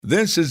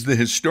This is the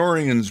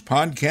Historians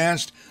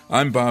Podcast.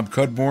 I'm Bob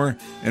Cudmore,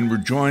 and we're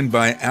joined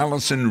by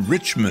Alyson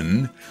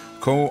Richman,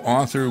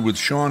 co-author with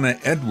Shauna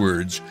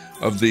Edwards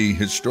of the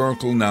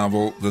historical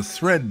novel The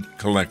Thread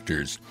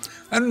Collectors.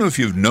 I don't know if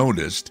you've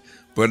noticed,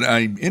 but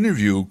I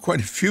interview quite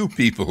a few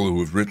people who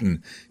have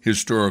written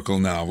historical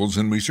novels,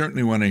 and we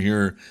certainly want to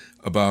hear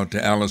about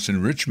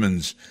Alyson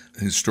Richman's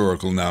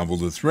historical novel,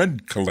 The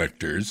Thread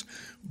Collectors,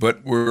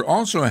 but we're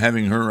also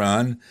having her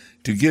on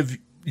to give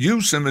you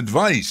some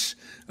advice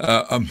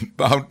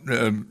about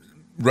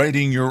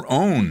writing your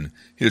own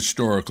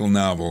historical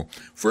novel.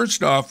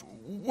 First off,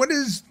 what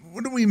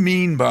do we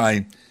mean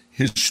by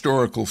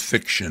historical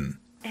fiction?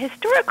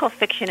 Historical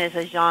fiction is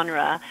a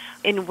genre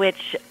in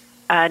which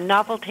a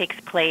novel takes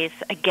place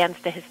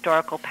against a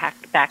historical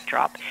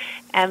backdrop.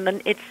 And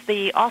then it's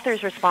the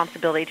author's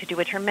responsibility to do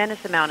a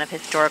tremendous amount of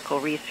historical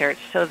research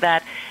so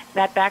that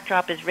that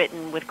backdrop is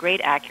written with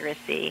great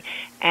accuracy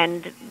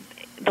and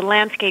the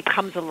landscape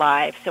comes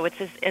alive. So it's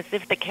as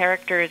if the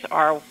characters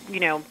are,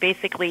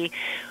 basically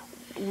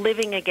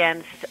living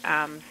against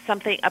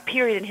a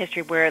period in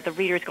history where the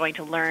reader is going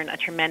to learn a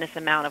tremendous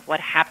amount of what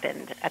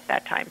happened at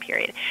that time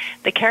period.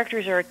 The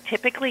characters are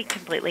typically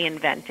completely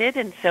invented,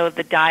 and so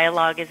the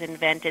dialogue is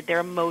invented, their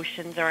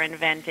emotions are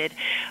invented,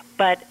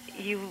 but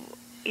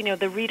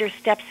the reader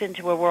steps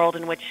into a world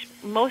in which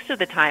most of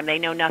the time they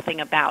know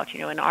nothing about.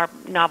 In our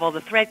novel,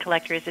 The Thread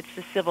Collectors, it's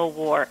the Civil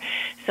War.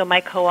 So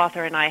my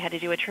co-author and I had to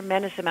do a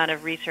tremendous amount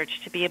of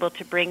research to be able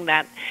to bring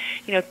that,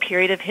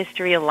 period of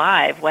history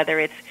alive, whether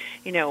it's,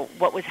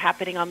 what was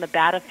happening on the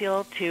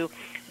battlefield to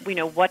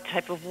what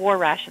type of war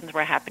rations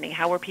were happening,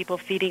 how were people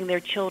feeding their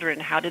children,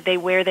 how did they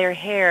wear their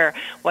hair,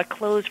 what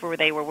clothes were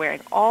they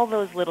wearing. All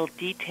those little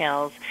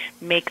details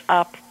make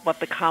up what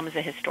becomes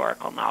a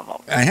historical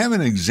novel. I have an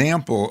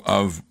example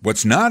of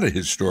what's not a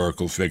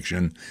historical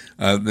fiction,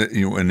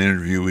 an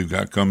interview we've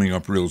got coming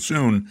up real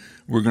soon.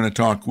 We're going to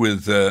talk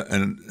with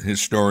a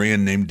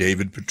historian named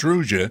David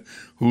Petrugia,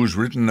 who's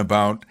written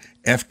about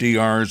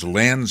FDR's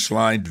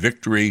landslide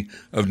victory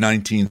of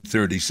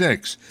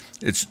 1936.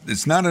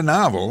 It's not a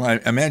novel. I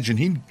imagine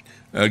he'd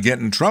get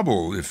in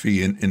trouble if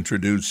he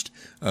introduced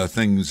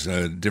things,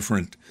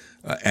 different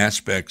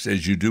aspects,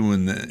 as you do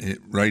in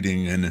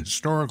writing an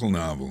historical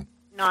novel.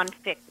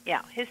 Nonfiction,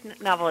 yeah. His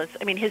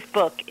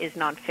book is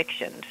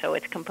nonfiction, so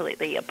it's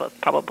completely a book,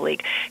 probably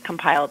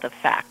compiled of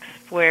facts.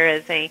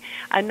 Whereas a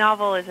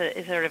novel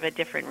is sort of a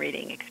different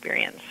reading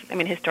experience.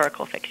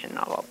 Historical fiction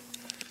novel.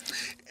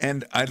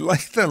 And I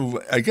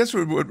guess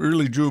what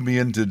really drew me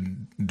into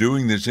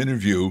doing this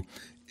interview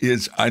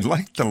is I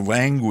like the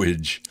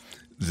language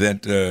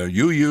that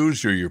you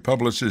used or your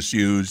publicist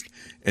used,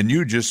 and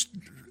you just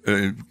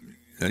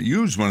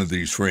use one of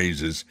these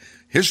phrases,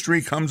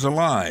 history comes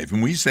alive.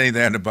 And we say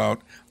that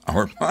about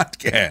our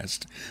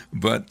podcast,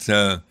 but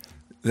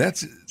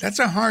that's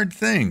a hard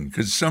thing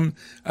because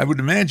I would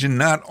imagine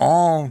not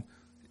all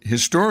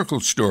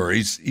historical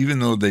stories, even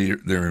though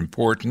they're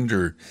important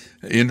or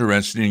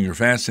interesting or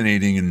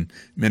fascinating in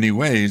many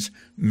ways,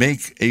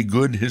 make a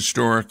good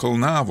historical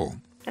novel.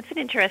 That's an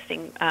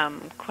interesting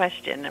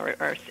question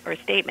or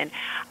statement.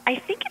 I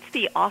think it's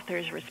the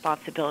author's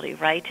responsibility,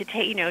 right, to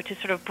take, to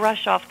sort of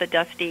brush off the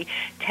dusty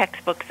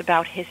textbooks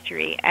about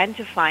history and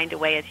to find a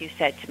way, as you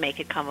said, to make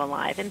it come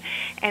alive.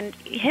 And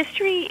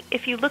history,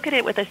 if you look at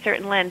it with a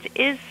certain lens,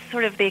 is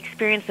sort of the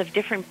experience of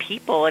different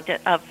people,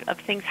 of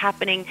things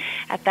happening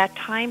at that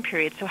time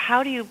period. So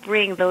how do you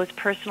bring those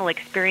personal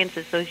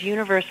experiences, those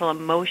universal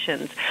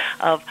emotions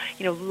of,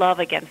 love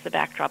against the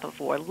backdrop of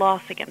war,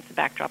 loss against the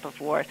backdrop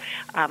of war,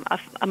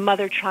 a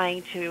mother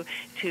trying to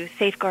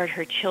safeguard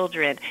her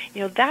children.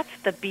 That's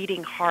the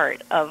beating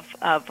heart of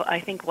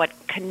I think what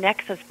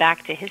connects us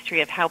back to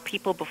history of how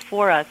people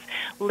before us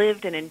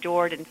lived and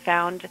endured and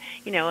found,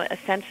 a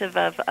sense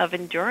of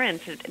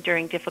endurance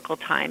during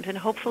difficult times. And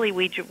hopefully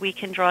we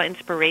can draw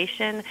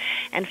inspiration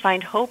and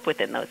find hope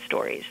within those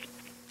stories.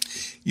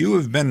 You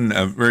have been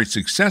very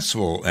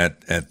successful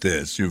at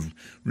this. You've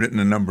written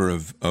a number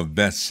of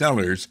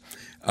bestsellers.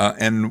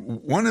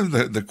 And one of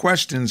the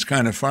questions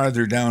kind of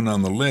farther down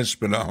on the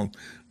list, but I'll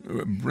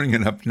bring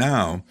it up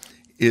now,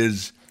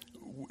 is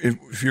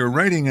if you're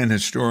writing an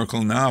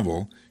historical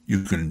novel,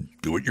 you can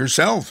do it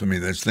yourself.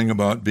 That's the thing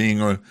about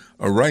being a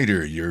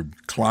writer. You're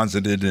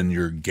closeted in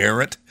your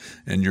garret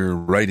and you're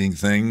writing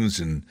things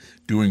and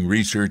doing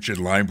research at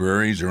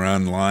libraries or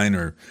online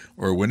or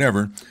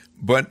whatever.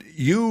 But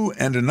you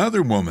and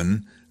another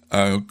woman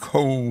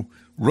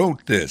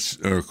co-wrote this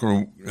or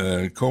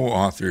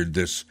co-authored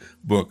this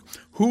book.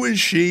 Who is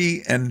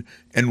she, and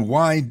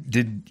why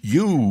did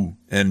you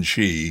and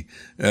she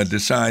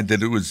decide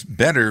that it was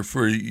better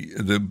for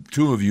the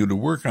two of you to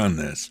work on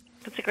this?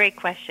 That's a great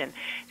question.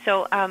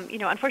 So,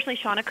 unfortunately,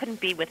 Shauna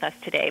couldn't be with us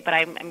today, but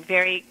I'm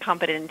very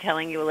competent in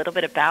telling you a little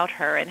bit about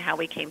her and how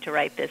we came to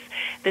write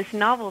this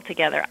novel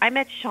together. I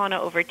met Shauna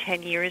over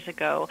 10 years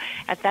ago.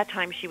 At that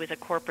time, she was a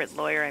corporate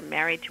lawyer and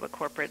married to a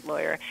corporate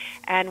lawyer,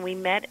 and we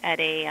met at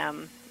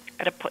a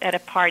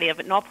party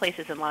of all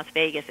places in Las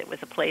Vegas. It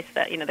was a place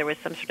that there was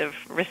some sort of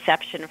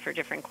reception for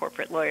different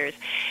corporate lawyers,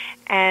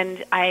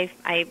 and I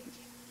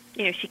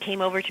she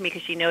came over to me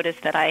because she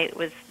noticed that I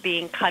was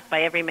being cut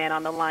by every man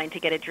on the line to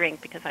get a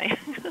drink because I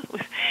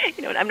was,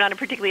 I'm not a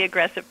particularly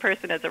aggressive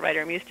person as a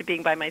writer. I'm used to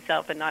being by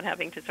myself and not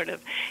having to sort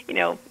of,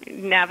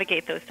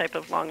 navigate those type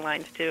of long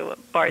lines to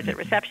bars at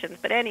receptions.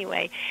 But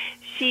anyway,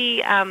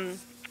 she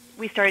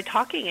we started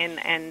talking,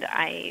 and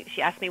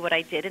she asked me what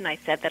I did, and I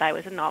said that I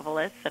was a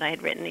novelist, and I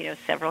had written,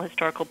 several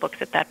historical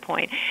books at that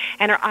point.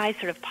 And her eyes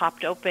sort of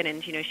popped open,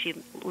 and, she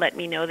let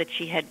me know that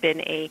she had been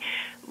an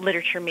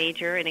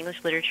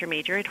English literature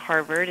major at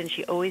Harvard, and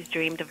she always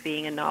dreamed of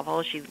being a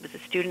novelist. She was a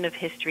student of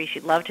history. She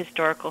loved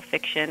historical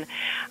fiction.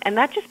 And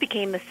that just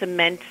became the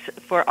cement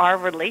for our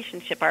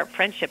relationship, our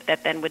friendship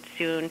that then would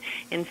soon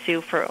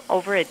ensue for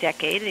over a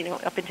decade.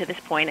 Up until this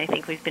point, I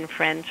think we've been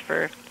friends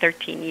for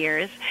 13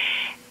 years.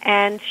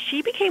 And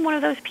she became one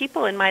of those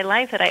people in my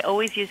life that I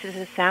always used as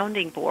a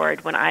sounding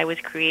board when I was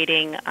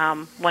creating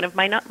one of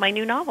my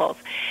new novels.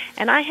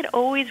 And I had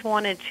always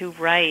wanted to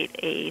write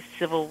a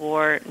Civil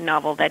War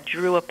novel that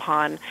drew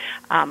upon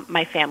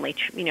my family,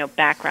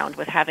 background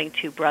with having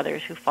two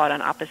brothers who fought on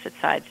opposite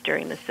sides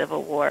during the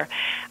Civil War.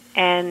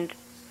 And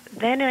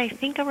then I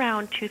think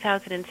around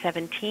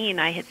 2017,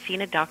 I had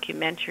seen a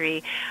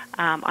documentary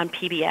on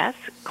PBS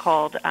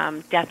called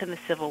Death in the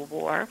Civil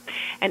War.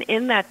 And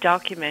in that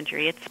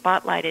documentary, it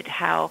spotlighted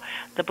how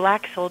the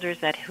black soldiers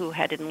who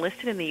had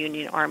enlisted in the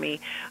Union Army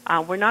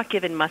were not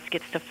given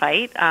muskets to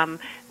fight.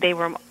 They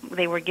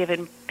were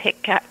given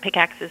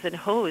pickaxes and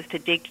hoes to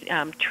dig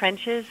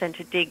trenches and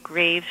to dig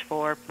graves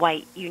for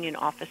white Union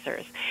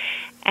officers.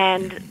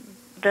 And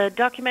the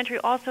documentary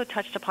also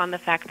touched upon the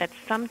fact that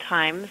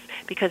sometimes,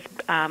 because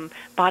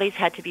bodies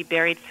had to be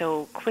buried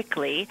so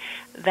quickly,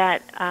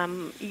 that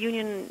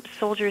Union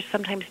soldiers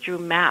sometimes drew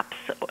maps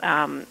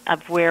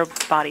of where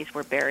bodies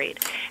were buried.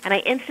 And I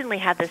instantly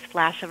had this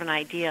flash of an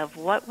idea of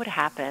what would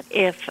happen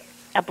if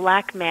a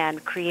black man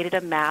created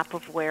a map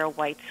of where a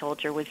white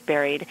soldier was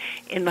buried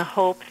in the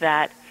hope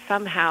that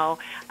somehow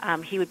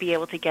he would be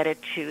able to get it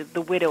to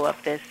the widow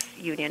of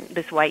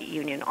this white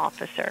Union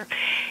officer.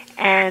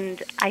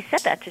 And I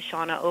said that to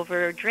Shauna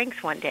over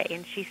drinks one day,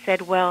 and she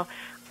said, well,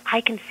 I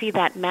can see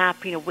that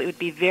map. It would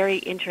be very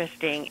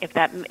interesting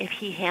if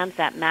he hands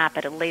that map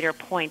at a later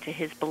point to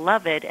his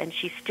beloved, and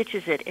she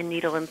stitches it in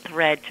needle and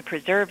thread to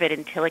preserve it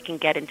until it can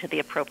get into the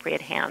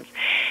appropriate hands.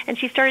 And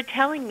she started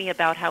telling me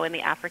about how in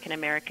the African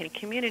American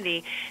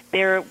community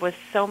there was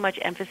so much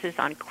emphasis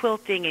on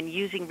quilting and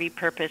using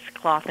repurposed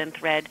cloth and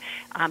thread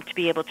to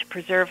be able to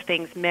preserve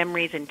things,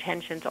 memories,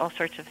 intentions, all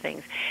sorts of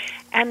things.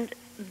 And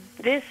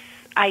this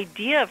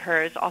idea of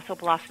hers also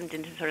blossomed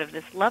into sort of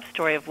this love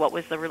story of what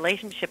was the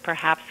relationship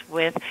perhaps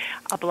with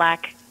a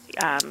black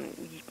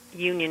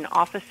Union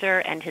officer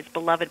and his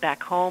beloved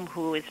back home,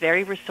 who is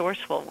very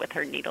resourceful with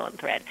her needle and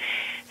thread.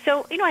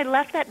 So, I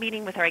left that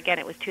meeting with her. Again,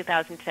 it was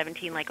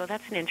 2017, like, oh,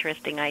 that's an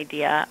interesting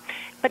idea,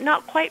 but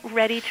not quite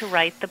ready to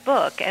write the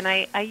book. And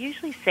I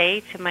usually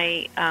say to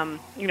my,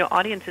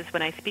 audiences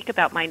when I speak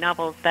about my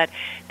novels that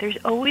there's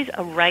always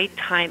a right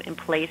time and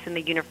place in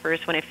the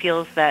universe when it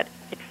feels that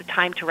it's the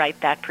time to write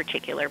that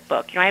particular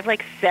book. I have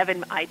like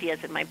 7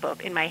 ideas in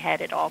my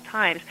head at all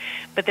times,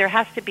 but there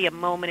has to be a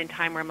moment in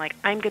time where I'm like,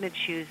 I'm going to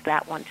choose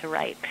that one to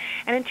write.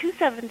 And in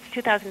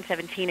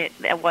 2017,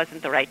 it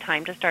wasn't the right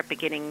time to start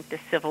beginning the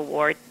Civil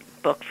War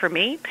book for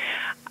me.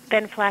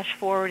 Then flash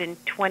forward in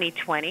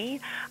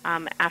 2020,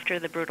 after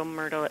the brutal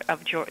murder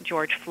of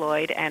George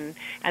Floyd, and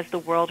as the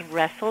world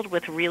wrestled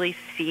with really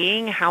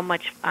seeing how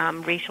much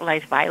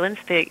racialized violence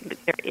there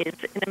is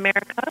in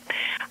America,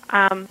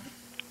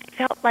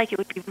 felt like it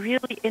would be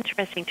really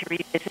interesting to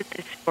revisit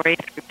this story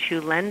through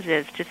 2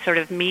 lenses, to sort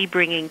of me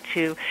bringing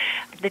to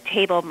the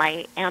table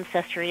my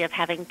ancestry of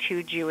having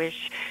 2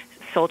 Jewish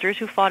soldiers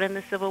who fought in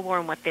the Civil War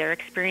and what their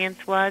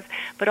experience was,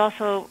 but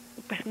also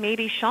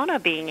maybe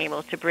Shauna being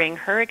able to bring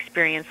her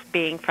experience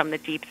being from the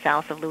deep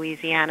south of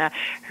Louisiana,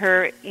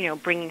 her,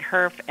 bringing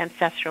her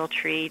ancestral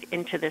tree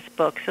into this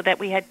book, so that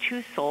we had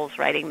 2 souls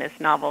writing this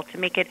novel to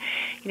make it,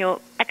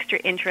 extra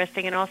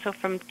interesting, and also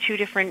from 2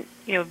 different,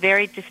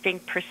 very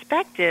distinct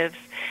perspectives.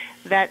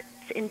 That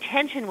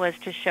intention was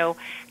to show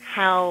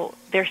how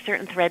there are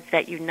certain threads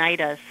that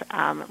unite us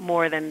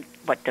more than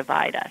what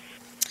divide us.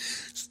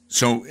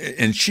 So,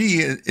 and she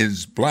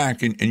is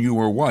black and you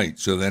were white,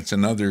 so that's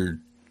another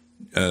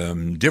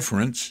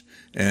difference,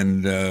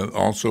 and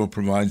also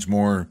provides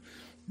more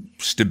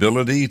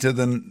stability to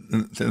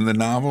the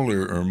novel,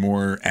 or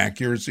more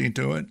accuracy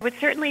to it? I would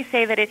certainly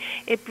say that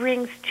it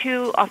brings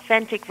 2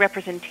 authentic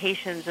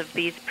representations of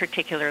these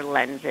particular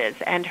lenses,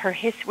 and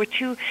we're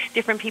 2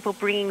 different people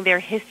bringing their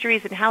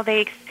histories and how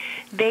they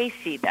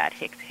see that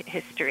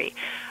history.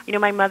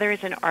 My mother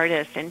is an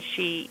artist, and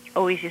she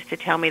always used to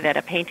tell me that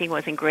a painting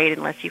wasn't great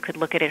unless you could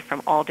look at it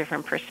from all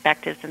different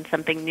perspectives, and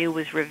something new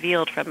was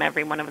revealed from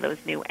every one of those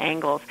new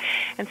angles.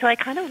 And so I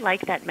kind of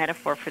like that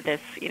metaphor for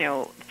this,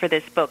 for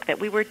this book, that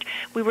we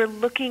were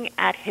looking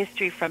at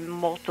history from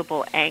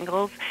multiple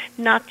angles,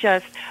 not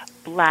just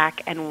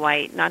black and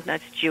white, not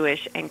just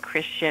Jewish and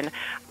Christian,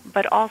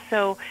 but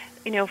also,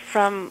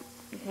 from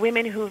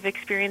women who've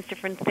experienced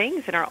different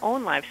things in our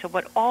own lives. So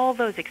what all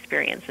those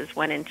experiences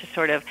went into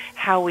sort of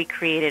how we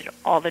created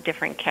all the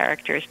different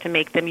characters to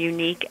make them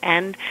unique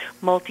and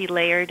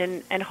multi-layered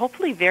and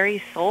hopefully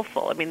very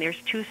soulful. I mean,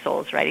 there's two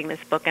souls writing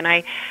this book, and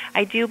I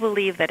do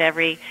believe that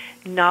every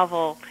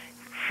novel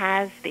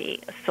has the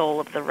soul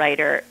of the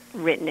writer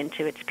written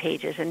into its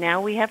pages, and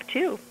now we have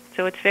two.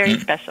 So it's very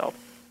special.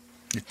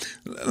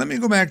 Let me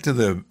go back to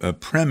the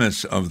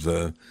premise of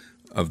the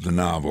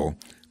novel.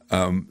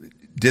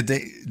 Did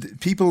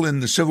people in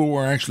the Civil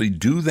War actually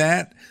do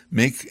that?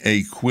 Make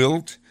a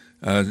quilt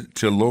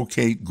to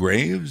locate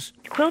graves?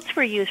 Quilts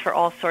were used for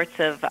all sorts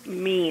of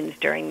means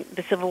during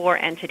the Civil War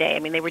and today. I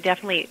mean, they were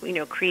definitely,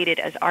 created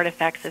as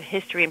artifacts of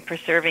history and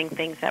preserving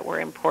things that were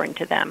important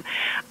to them.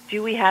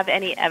 Do we have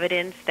any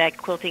evidence that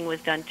quilting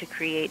was done to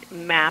create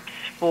maps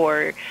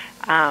for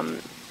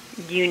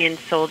Union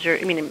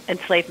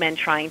enslaved men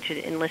trying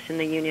to enlist in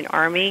the Union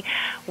Army?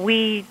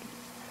 We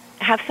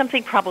have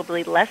something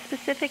probably less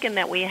specific in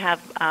that we have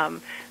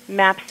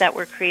maps that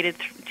were created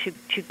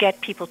to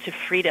get people to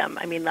freedom.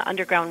 I mean, the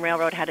Underground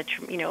Railroad had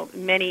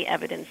many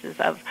evidences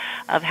of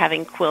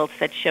having quilts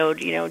that showed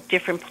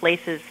different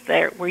places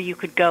there where you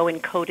could go in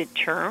coded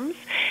terms,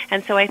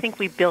 and so I think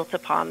we built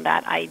upon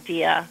that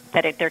idea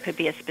that there could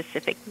be a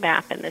specific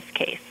map in this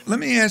case. Let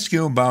me ask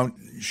you about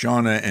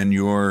Shauna and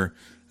your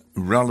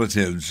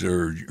relatives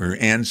or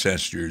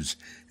ancestors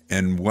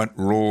and what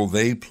role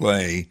they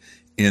play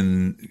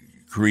in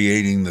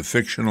creating the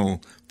fictional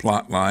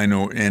plot line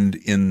and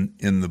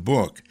in the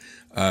book.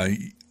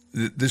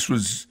 This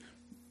was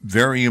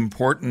very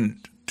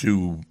important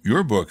to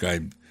your book,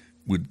 I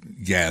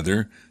would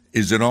gather.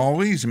 Is it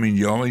always? I mean,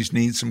 you always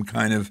need some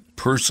kind of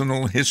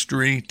personal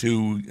history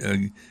to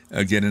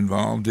get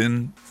involved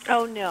in?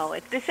 Oh, no.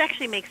 This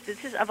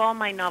is, of all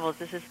my novels,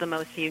 this is the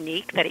most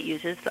unique that it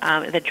uses,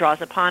 that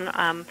draws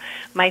upon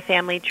my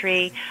family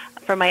tree.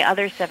 For my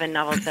other 7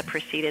 novels that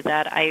preceded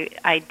that,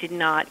 I did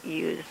not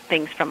use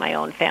things from my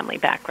own family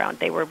background.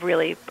 They were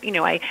really,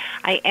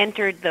 I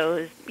entered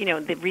those,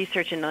 the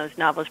research in those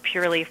novels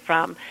purely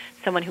from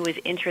someone who was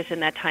interested in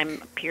that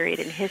time period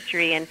in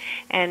history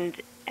and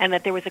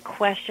that there was a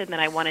question that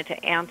I wanted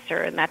to answer,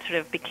 and that sort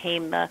of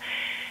became the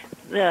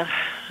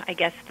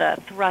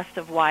thrust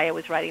of why I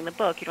was writing the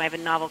book. I have a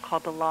novel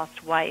called The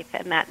Lost Wife,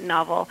 and that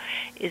novel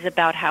is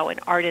about how an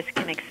artist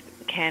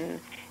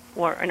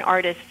an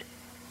artist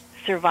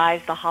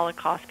survives the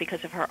Holocaust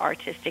because of her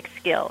artistic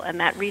skill. And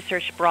that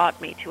research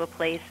brought me to a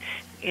place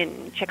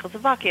in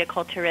Czechoslovakia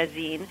called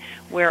Terezín,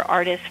 where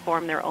artists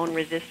form their own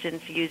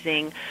resistance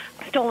using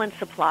stolen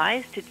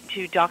supplies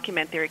to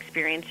document their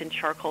experience in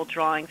charcoal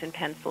drawings and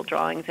pencil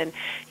drawings, and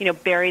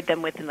buried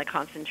them within the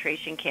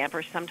concentration camp,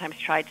 or sometimes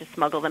tried to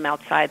smuggle them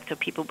outside so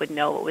people would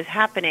know what was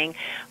happening.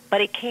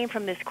 But it came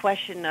from this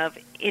question of,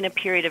 in a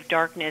period of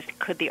darkness,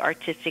 could the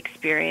artistic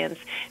experience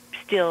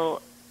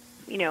still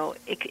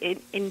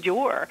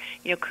endure?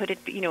 Could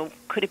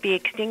it be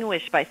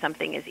extinguished by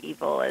something as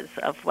evil as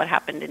of what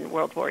happened in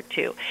World War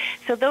II?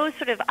 So those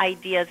sort of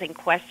ideas and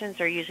questions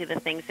are usually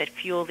the things that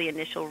fuel the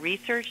initial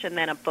research, and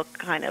then a book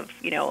kind of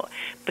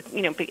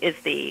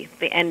is the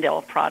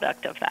end-all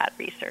product of that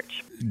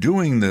research.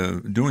 Doing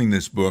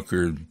this book,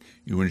 or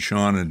you and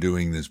Shauna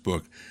doing this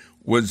book,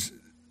 was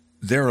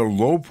there a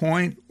low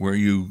point where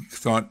you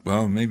thought,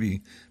 well,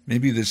 maybe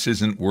this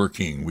isn't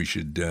working, we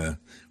should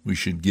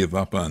give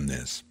up on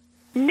this?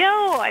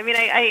 No, I mean,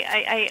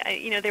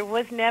 I there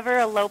was never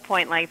a low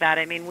point like that.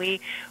 I mean, we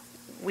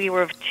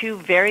were 2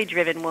 very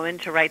driven women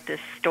to write this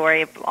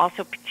story.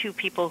 Also, 2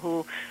 people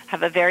who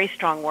have a very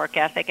strong work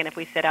ethic, and if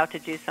we set out to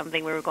do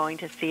something, we were going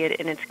to see it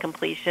in its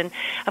completion.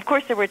 Of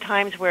course, there were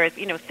times where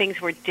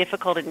things were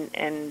difficult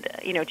and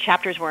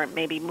chapters weren't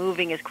maybe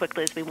moving as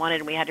quickly as we wanted,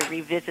 and we had to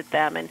revisit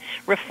them and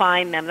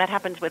refine them. That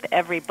happens with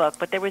every book,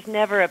 but there was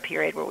never a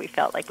period where we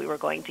felt like we were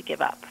going to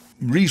give up.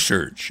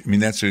 Research. I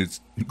mean, that's a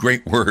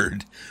great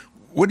word.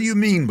 What do you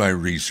mean by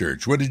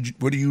research? What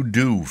do you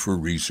do for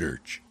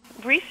research?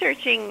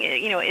 Researching,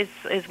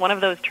 is one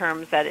of those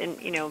terms that,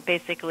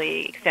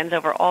 basically extends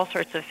over all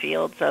sorts of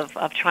fields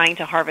of trying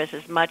to harvest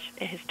as much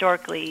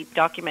historically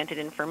documented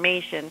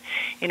information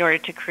in order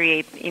to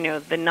create,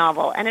 the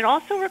novel. And it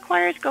also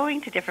requires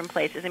going to different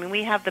places. I mean,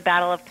 we have the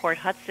Battle of Port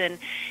Hudson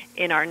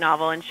in our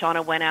novel, and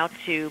Shauna went out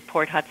to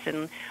Port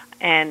Hudson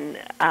and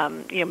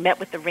met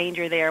with the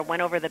ranger there,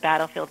 went over the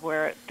battlefield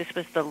where this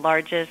was the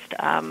largest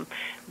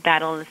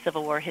battle in the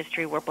Civil War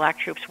history, where black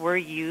troops were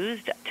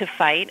used to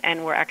fight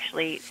and were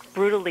actually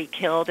brutally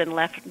killed, and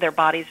left. Their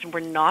bodies were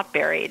not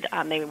buried.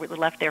 They were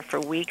left there for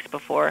weeks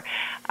before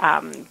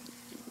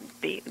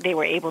they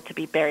were able to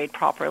be buried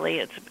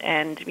properly.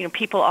 And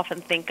people often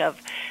think of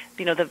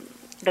the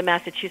the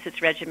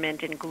Massachusetts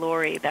Regiment in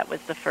Glory that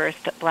was the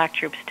first black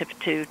troops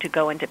to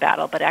go into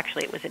battle, but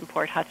actually it was in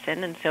Port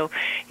Hudson. And so,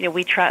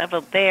 we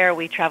traveled there.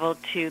 We traveled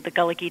to the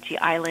Gullah Geechee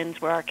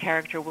Islands, where our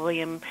character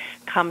William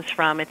comes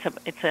from.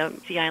 It's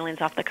the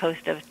islands off the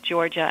coast of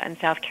Georgia and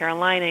South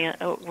Carolina,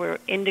 where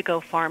indigo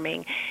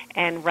farming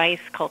and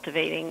rice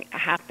cultivating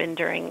happened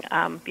during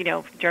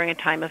a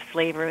time of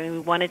slavery. And we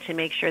wanted to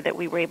make sure that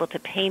we were able to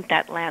paint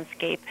that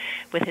landscape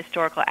with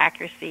historical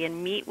accuracy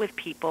and meet with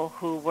people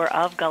who were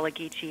of Gullah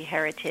Geechee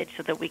heritage,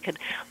 so that we could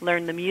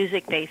learn the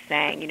music they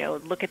sang,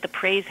 look at the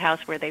praise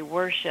house where they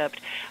worshipped,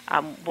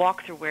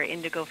 walk through where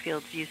indigo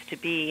fields used to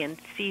be, and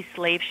see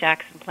slave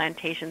shacks and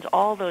plantations,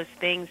 all those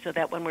things, so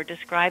that when we're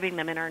describing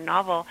them in our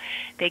novel,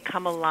 they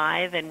come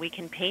alive and we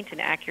can paint an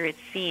accurate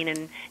scene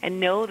and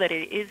know that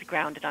it is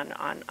grounded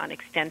on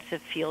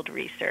extensive field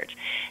research.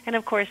 And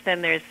of course,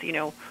 then there's,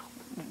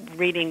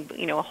 reading,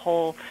 a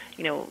whole,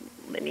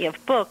 litany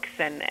of books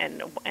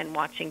and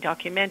watching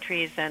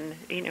documentaries and,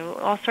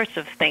 all sorts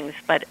of things.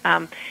 But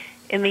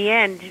in the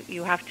end,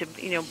 you have to,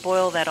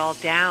 boil that all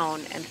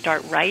down and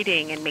start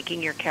writing and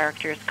making your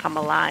characters come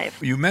alive.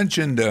 You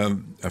mentioned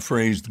a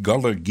phrase,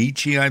 Gullah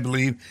Geechee, I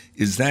believe.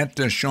 Is that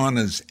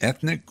Shauna's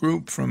ethnic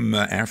group from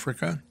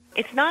Africa?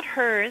 It's not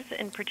hers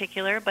in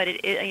particular, but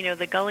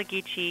the Gullah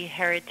Geechee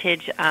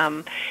heritage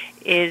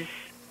is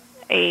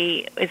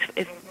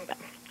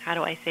how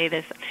do I say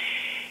this?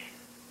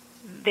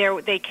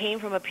 They came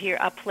from a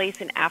place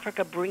in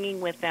Africa,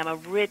 bringing with them a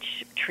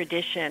rich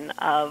tradition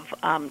of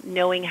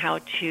knowing how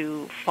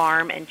to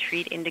farm and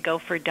treat indigo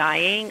for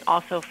dyeing,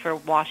 also for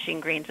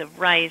washing grains of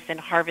rice and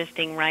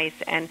harvesting rice.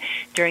 And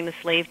during the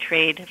slave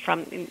trade,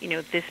 from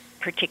this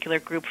particular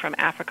group from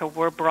Africa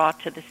were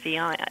brought to the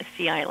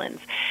sea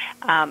islands.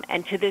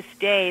 And to this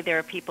day, there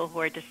are people who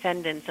are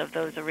descendants of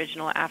those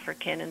original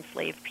African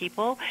enslaved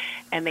people,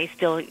 and they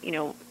still,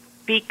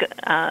 speak,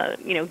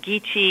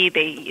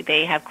 Geechee.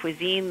 They have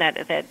cuisine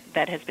that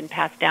has been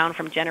passed down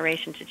from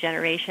generation to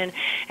generation,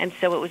 and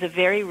so it was a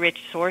very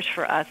rich source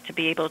for us to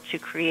be able to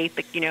create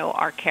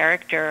our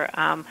character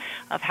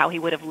of how he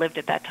would have lived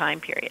at that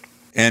time period.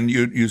 And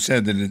you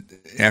said that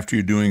after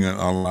you're doing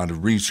a lot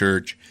of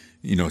research,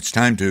 it's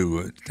time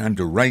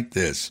to write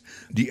this.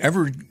 Do you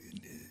ever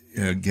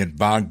get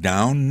bogged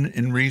down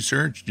in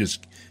research?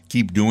 Just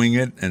keep doing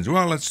it and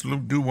well, let's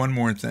do one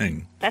more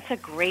thing? That's a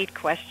great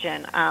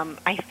question.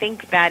 I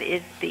think that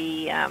is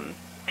the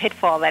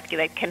pitfall that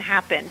can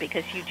happen,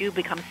 because you do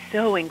become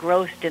so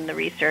engrossed in the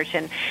research,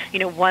 and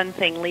one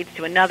thing leads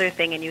to another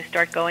thing, and you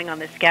start going on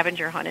this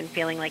scavenger hunt and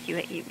feeling like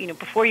you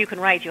before you can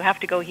write, you have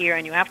to go here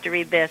and you have to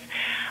read this.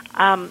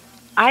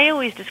 I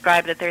always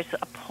describe that there's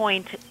a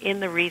point in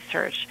the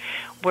research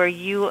where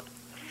you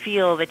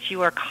feel that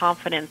you are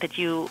confident, that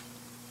you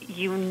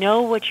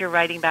know what you're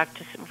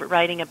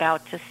writing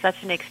about to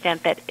such an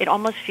extent that it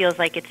almost feels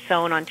like it's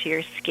sewn onto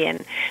your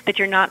skin, that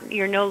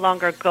you're no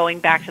longer going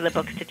back to the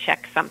books to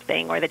check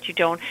something, or that you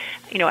don't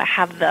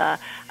have the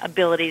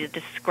ability to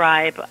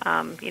describe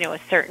a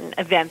certain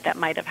event that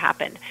might have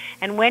happened.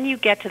 And when you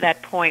get to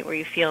that point where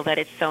you feel that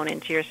it's sewn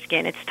into your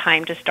skin, it's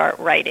time to start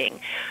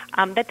writing.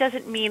 That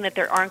doesn't mean that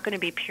there aren't going to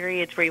be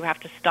periods where you have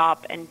to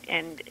stop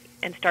and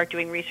start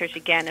doing research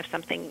again if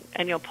something,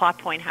 plot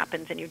point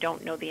happens and you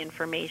don't know the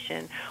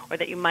information, or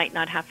that you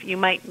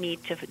might need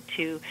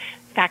to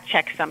fact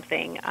check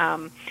something.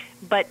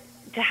 But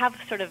to have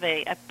sort of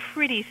a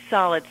pretty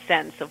solid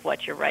sense of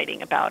what you're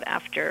writing about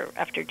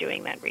after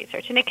doing that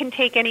research. And it can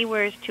take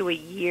anywhere to a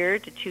year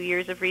to 2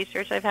 years of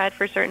research I've had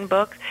for certain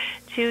books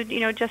to,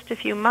 just a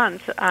few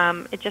months.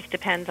 It just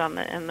depends on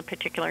the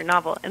particular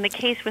novel. In the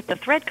case with the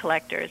Thread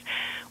Collectors,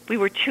 we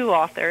were two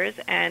authors,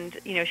 and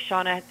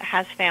Shauna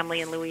has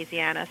family in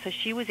Louisiana, so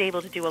she was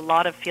able to do a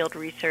lot of field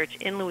research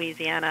in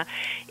Louisiana,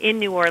 in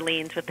New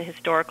Orleans with the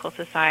Historical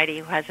Society,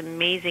 who has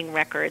amazing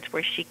records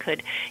where she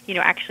could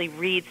actually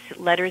read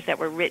letters that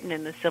were written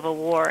in the Civil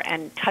War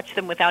and touch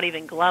them without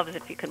even gloves,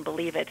 if you can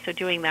believe it. So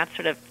doing that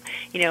sort of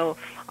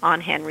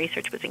on-hand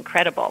research was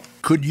incredible.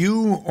 Could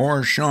you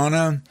or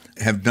Shauna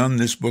have done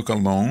this book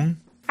alone?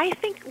 I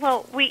think,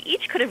 we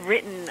each could have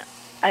written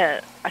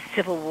a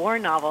Civil War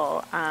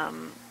novel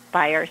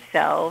by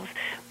ourselves,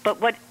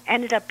 but what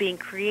ended up being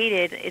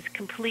created is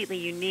completely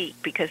unique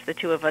because the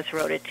two of us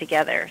wrote it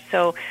together.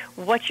 So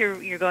what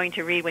you're going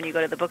to read when you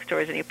go to the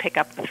bookstores and you pick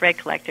up the Thread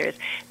Collectors,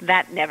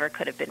 that never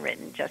could have been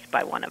written just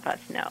by one of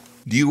us, no.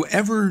 Do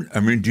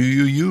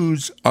you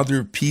use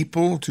other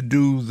people to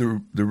do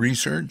the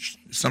research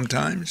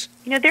sometimes?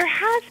 There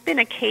has been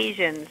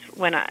occasions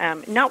when,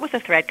 not with the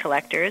Thread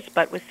Collectors,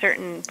 but with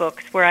certain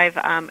books where I've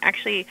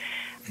actually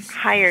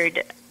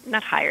hired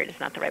not hired is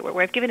not the right word,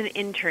 where I've given an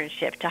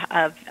internship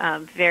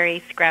of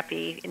very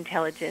scrappy,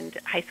 intelligent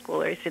high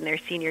schoolers in their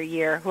senior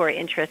year who are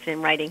interested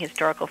in writing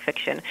historical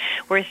fiction,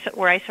 where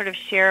I sort of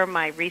share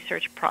my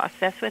research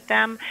process with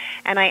them,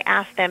 and I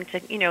ask them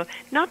to,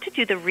 not to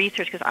do the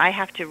research because I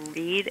have to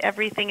read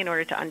everything in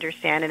order to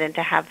understand it and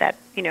to have that,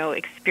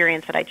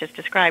 experience that I just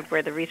described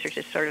where the research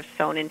is sort of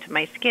sewn into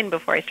my skin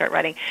before I start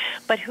writing,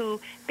 but who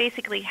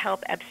basically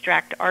help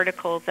abstract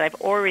articles that I've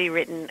already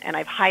written, and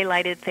I've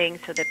highlighted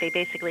things so that they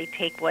basically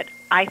take what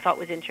I thought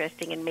was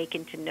interesting and make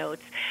into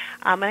notes.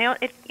 And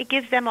it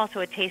gives them also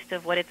a taste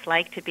of what it's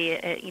like to be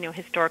a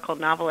historical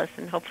novelist,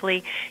 and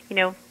hopefully,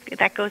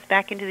 that goes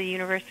back into the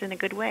universe in a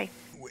good way.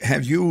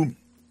 Have you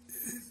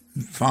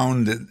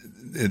found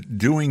that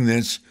doing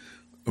this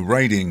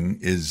writing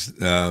is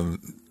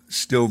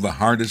still the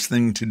hardest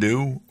thing to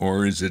do,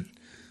 or is it?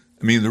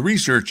 I mean, the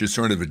research is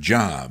sort of a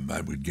job,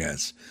 I would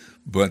guess,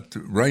 but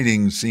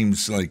writing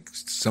seems like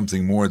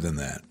something more than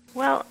that.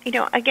 Well,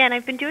 again,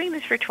 I've been doing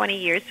this for 20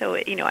 years, so,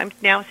 I'm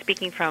now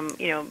speaking from,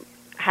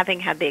 having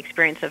had the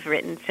experience of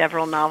written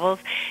several novels.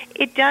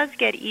 It does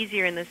get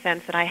easier in the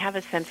sense that I have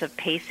a sense of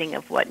pacing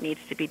of what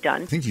needs to be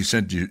done. I think you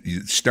said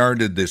you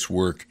started this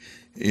work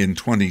in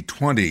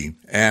 2020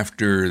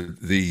 after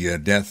the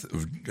death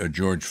of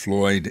George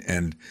Floyd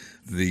and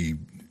the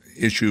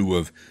issue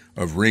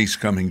of race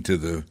coming to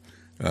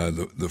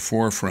the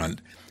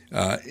forefront.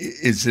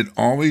 Is it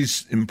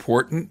always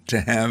important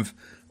to have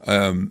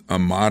a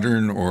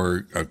modern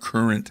or a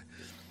current,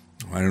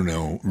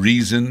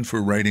 reason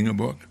for writing a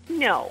book?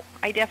 No,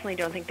 I definitely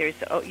don't think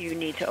you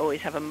need to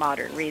always have a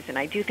modern reason.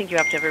 I do think you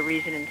have to have a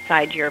reason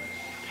inside your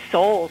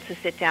soul to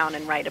sit down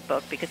and write a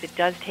book, because it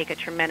does take a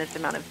tremendous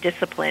amount of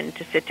discipline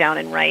to sit down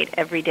and write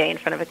every day in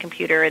front of a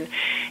computer and,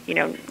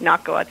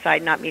 not go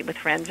outside, not meet with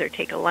friends or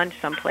take a lunch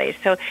someplace.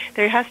 So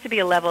there has to be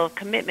a level of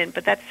commitment,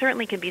 but that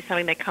certainly can be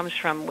something that comes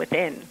from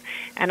within.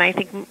 And I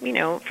think,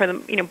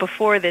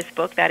 before this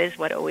book, that is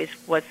what always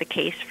was the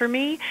case for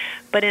me.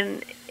 But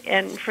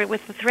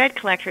with the Thread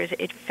Collectors,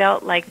 it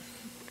felt like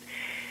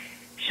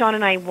Sean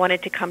and I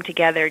wanted to come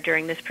together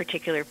during this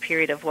particular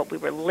period of what we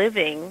were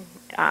living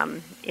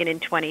in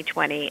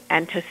 2020,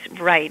 and to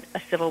write a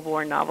Civil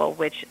War novel,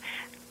 which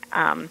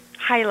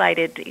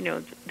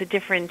highlighted, the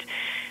different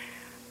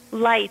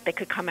light that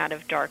could come out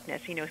of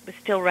darkness. But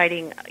still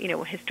writing,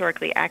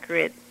 historically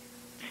accurate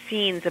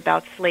scenes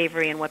about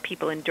slavery and what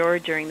people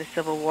endured during the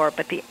Civil War.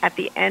 But at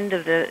the end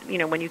of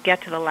when you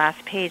get to the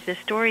last page, the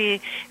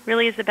story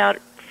really is about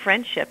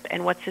friendship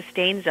and what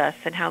sustains us,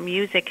 and how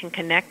music can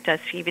connect us,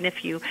 even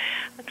if you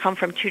come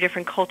from two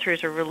different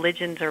cultures or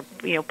religions or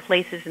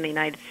places in the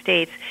United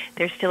States.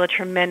 There's still a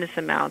tremendous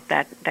amount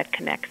that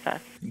connects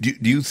us. Do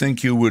you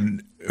think you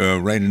would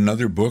write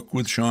another book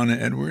with Shauna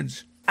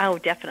Edwards? Oh,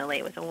 definitely.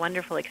 It was a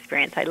wonderful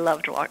experience. I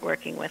loved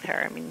working with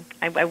her. I mean,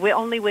 I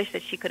only wish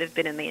that she could have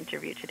been in the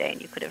interview today,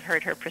 and you could have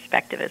heard her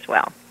perspective as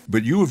well.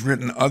 But you have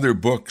written other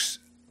books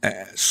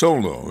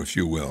solo, if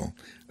you will.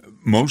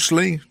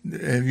 Mostly,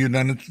 have you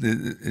done it?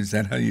 Is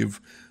that how you've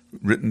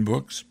written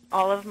books?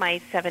 All of my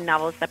 7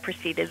 novels that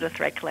preceded the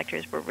Thread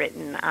Collectors were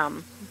written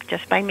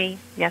just by me,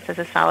 yes, as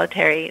a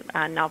solitary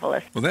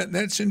novelist. Well,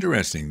 that's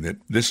interesting, that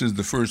this is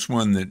the first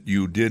one that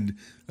you did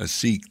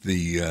seek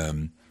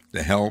the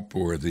help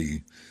or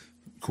the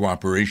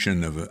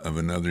cooperation of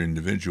another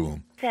individual.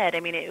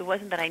 It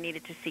wasn't that I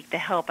needed to seek the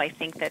help. I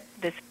think that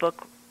this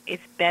book is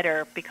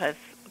better because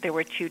there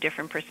were 2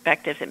 different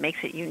perspectives. It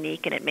makes it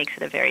unique, and it makes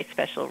it a very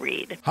special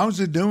read. How's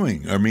it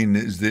doing? I mean,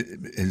 has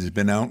it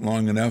been out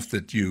long enough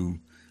that you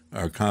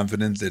are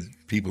confident that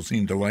people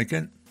seem to like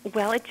it?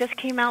 Well, it just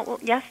came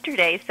out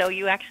yesterday, so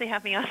you actually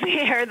have me on the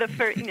air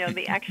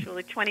the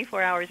actual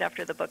 24 hours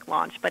after the book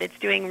launched. But it's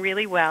doing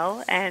really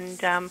well,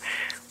 and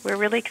we're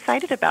really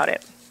excited about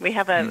it. We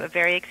have a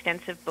very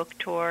extensive book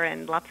tour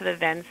and lots of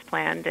events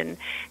planned, and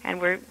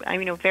we're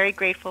very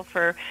grateful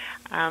for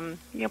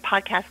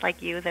podcasts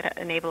like you that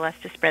enable us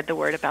to spread the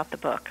word about the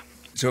book.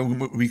 So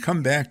we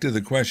come back to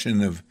the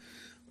question of,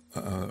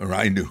 or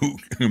I do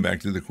come back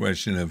to the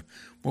question of,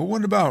 well,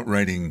 what about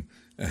writing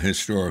a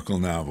historical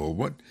novel?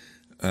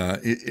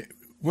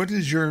 What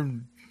is your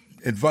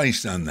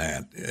advice on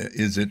that?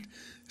 Is it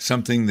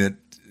something that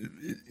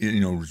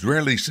is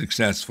rarely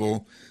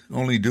successful?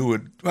 Only do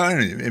it,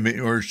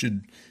 or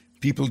should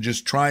people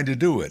just try to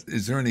do it?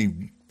 Is there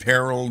any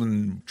peril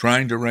in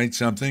trying to write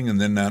something and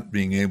then not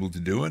being able to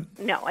do it?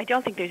 No, I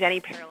don't think there's any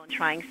peril in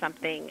trying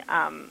something,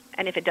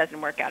 and if it doesn't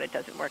work out, it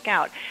doesn't work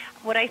out.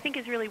 What I think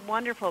is really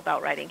wonderful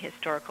about writing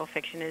historical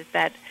fiction is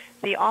that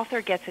the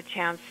author gets a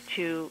chance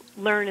to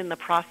learn in the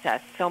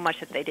process so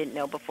much that they didn't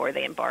know before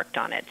they embarked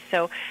on it.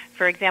 So,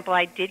 for example,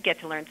 I did get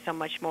to learn so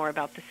much more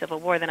about the Civil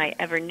War than I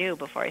ever knew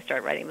before I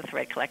started writing the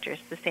Thread Collectors.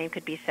 The same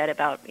could be said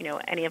about,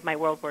 any of my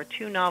World War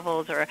II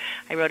novels, or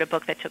I wrote a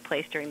book that took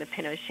place during the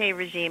Pinochet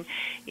regime.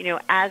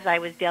 As I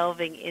was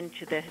delving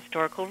into the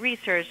historical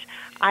research,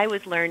 I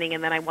was learning,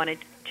 and then I wanted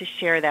to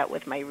share that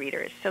with my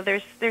readers. So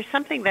there's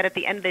something that at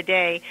the end of the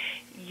day,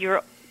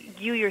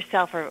 you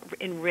yourself are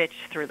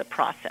enriched through the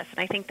process, and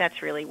I think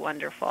that's really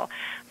wonderful.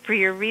 for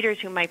your readers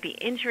who might be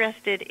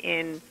interested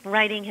in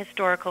writing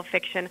historical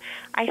fiction,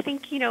 I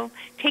think,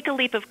 take a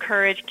leap of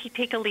courage,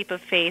 take a leap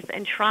of faith,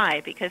 and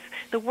try, because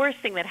the worst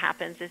thing that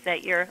happens is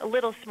that you're a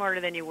little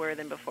smarter than you were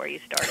than before you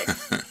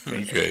started.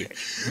 Okay.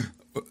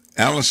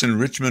 Alyson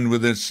Richman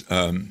with us,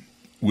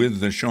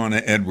 with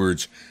Shauna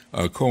Edwards,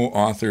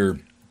 co-author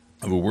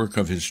of a work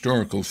of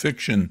historical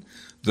fiction,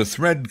 The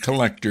Thread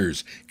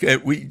Collectors.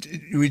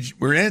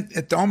 We're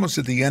at almost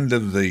at the end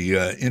of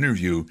the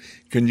interview.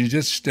 Can you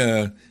just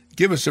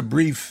give us a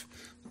brief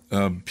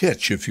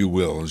pitch, if you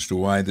will, as to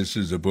why this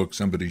is a book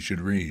somebody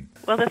should read?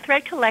 Well, The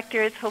Thread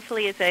Collectors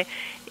hopefully is a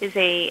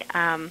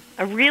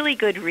really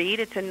good read.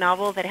 It's a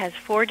novel that has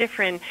 4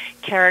 different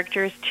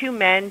characters: 2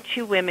 men,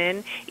 2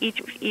 women,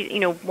 each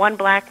one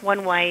black,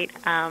 one white,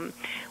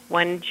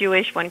 one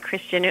Jewish, one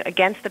Christian,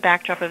 against the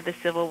backdrop of the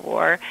Civil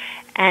War.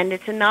 And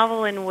it's a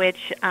novel in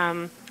which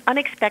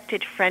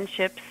unexpected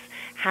friendships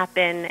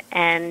happen,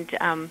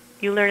 and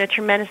you learn a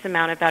tremendous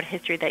amount about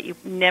history that you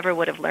never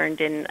would have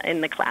learned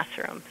in the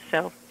classroom.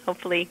 So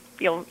hopefully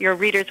your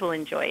readers will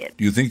enjoy it.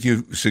 Do you think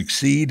you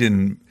succeed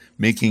in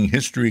making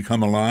history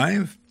come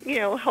alive?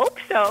 Hope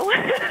so.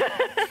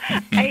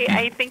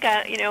 I think,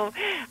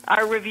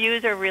 our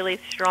reviews are really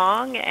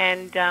strong,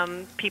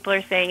 and people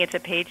are saying it's a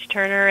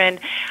page-turner, and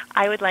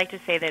I would like to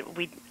say that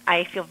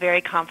I feel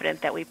very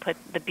confident that we put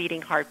the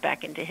beating heart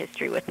back into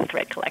history with The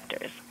Thread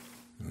Collectors.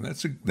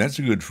 That's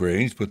a good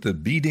phrase, put the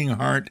beating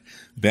heart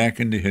back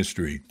into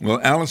history. Well,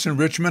 Alyson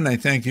Richman, I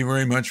thank you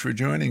very much for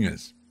joining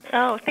us.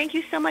 Oh, thank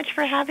you so much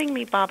for having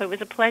me, Bob. It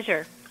was a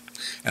pleasure.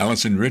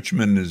 Alyson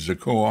Richman is a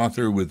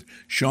co-author with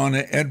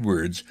Shauna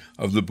Edwards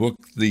of the book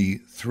The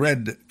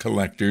Thread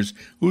Collectors.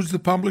 Who's the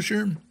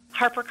publisher?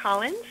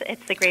 HarperCollins.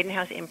 It's the Graydon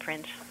House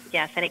imprint.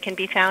 Yes, and it can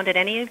be found at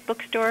any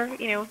bookstore,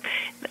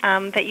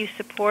 that you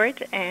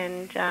support,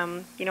 and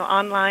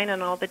online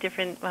on all the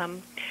different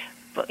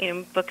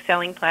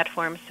book-selling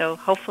platforms. So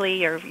hopefully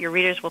your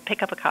readers will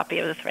pick up a copy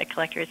of The Thread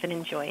Collectors and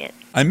enjoy it.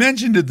 I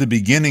mentioned at the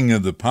beginning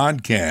of the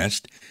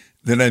podcast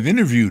that I've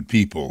interviewed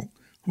people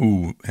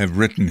who have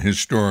written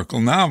historical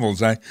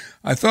novels. I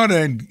thought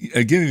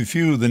I'd give you a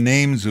few of the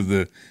names of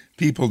the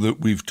people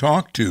that we've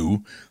talked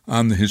to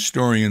on the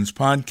Historians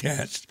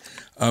podcast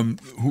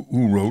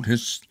who wrote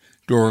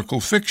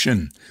historical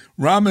fiction.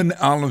 Robin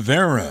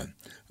Oliveira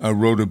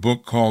wrote a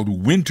book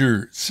called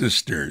Winter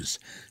Sisters,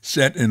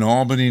 set in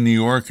Albany, New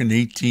York in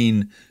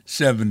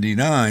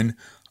 1879.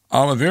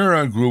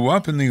 Oliveira grew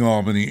up in the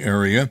Albany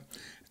area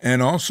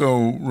and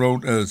also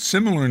wrote a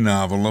similar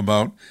novel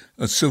about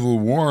a Civil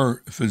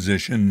War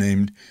physician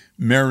named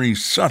Mary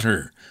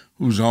Sutter,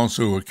 who's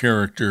also a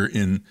character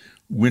in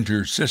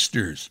Winter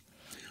Sisters.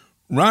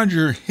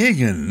 Roger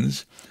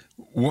Higgins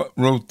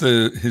wrote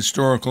the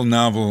historical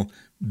novel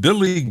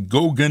Billy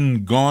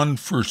Gogin Gone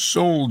for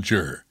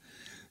Soldier.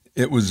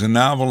 It was a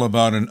novel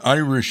about an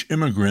Irish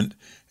immigrant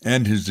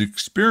and his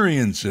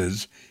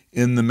experiences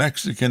in the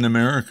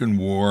Mexican-American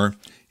War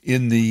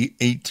in the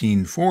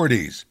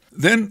 1840s.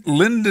 Then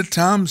Linda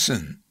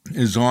Thompson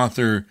is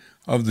author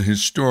of the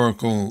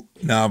historical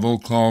novel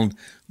called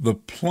The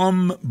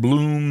Plum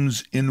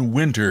Blooms in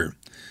Winter.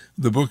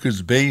 The book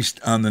is based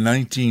on the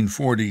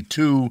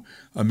 1942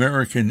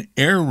 American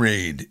air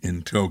raid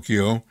in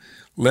Tokyo,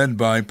 led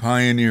by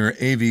pioneer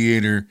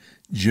aviator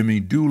Jimmy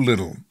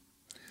Doolittle.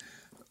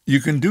 You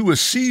can do a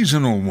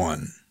seasonal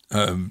one,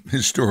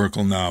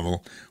 historical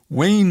novel.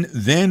 Wayne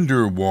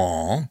Vander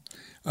Wal,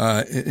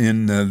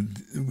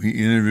 we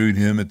interviewed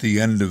him at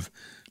the end of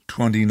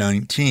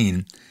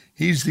 2019.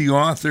 He's the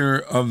author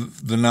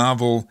of the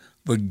novel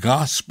The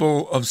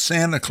Gospel of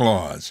Santa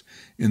Claus,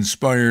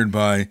 inspired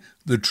by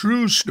the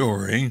true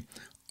story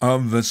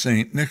of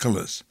St.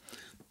 Nicholas.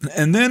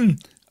 And then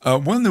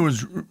one that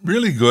was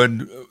really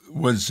good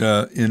was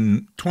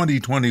in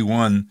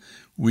 2021,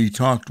 we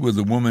talked with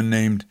a woman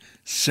named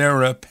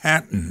Sarah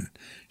Patton.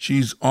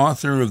 She's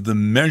author of The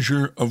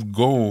Measure of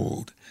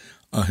Gold,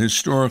 a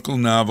historical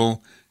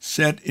novel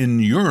set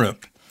in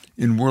Europe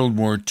in World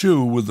War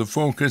II with a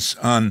focus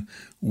on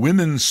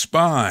women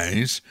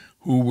spies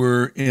who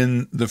were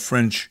in the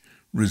French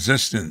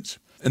resistance.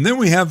 And then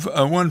we have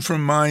one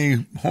from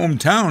my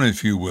hometown,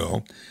 if you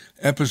will,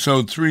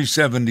 episode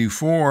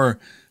 374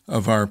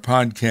 of our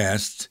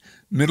podcast,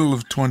 middle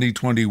of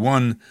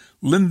 2021,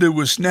 Linda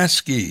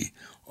Wisniewski,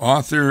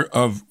 author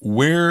of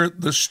Where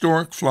the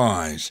Stork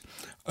Flies,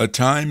 a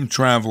time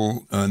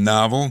travel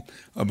novel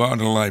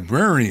about a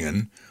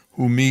librarian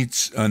who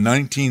meets a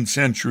 19th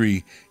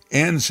century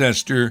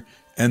ancestor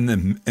and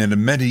a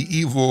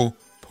medieval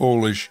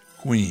Polish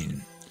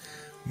queen.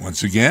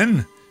 Once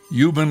again,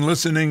 you've been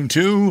listening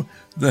to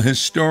the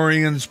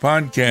Historians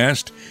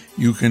Podcast.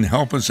 You can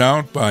help us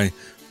out by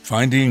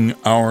finding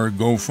our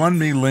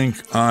GoFundMe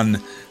link on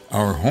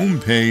our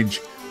homepage,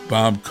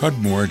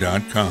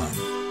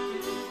 bobcudmore.com.